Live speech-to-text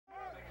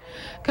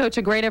Coach,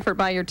 a great effort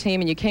by your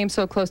team, and you came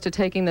so close to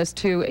taking this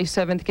to a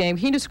 7th game.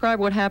 Can you describe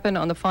what happened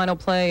on the final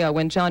play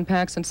when John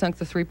Paxson sunk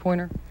the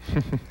three-pointer?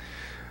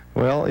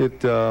 Well,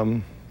 it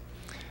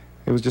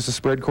was just a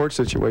spread court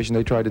situation.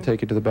 They tried to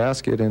take it to the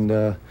basket,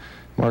 and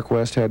Mark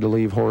West had to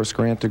leave Horace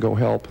Grant to go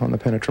help on the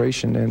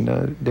penetration,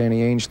 and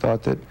Danny Ainge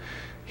thought that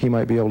he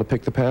might be able to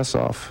pick the pass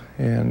off,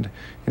 and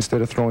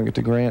instead of throwing it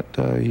to Grant,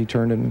 he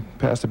turned and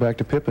passed it back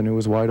to Pippen, who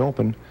was wide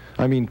open.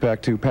 I mean,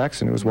 back to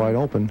Paxson, who was wide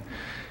open.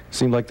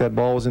 Seemed like that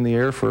ball was in the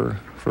air for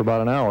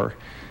about an hour,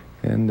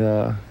 and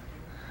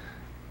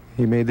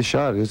he made the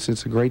shot.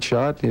 It's a great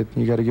shot.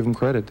 You got to give him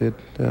credit.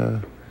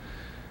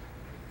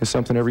 It's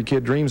something every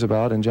kid dreams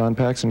about, and John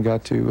Paxson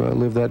got to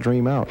live that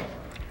dream out.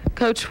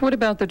 Coach, what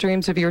about the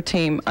dreams of your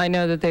team? I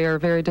know that they are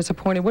very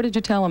disappointed. What did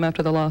you tell them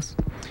after the loss?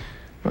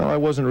 Well, I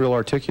wasn't real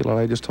articulate.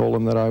 I just told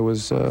them that I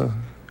was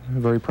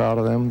very proud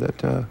of them,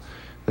 that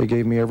they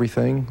gave me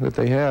everything that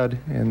they had,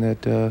 and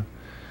that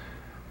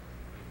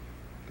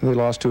they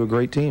lost to a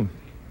great team.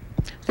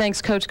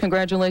 Thanks, Coach.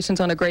 Congratulations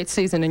on a great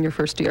season in your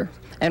first year,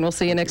 and we'll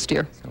see you next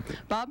year. Okay.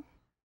 Bob?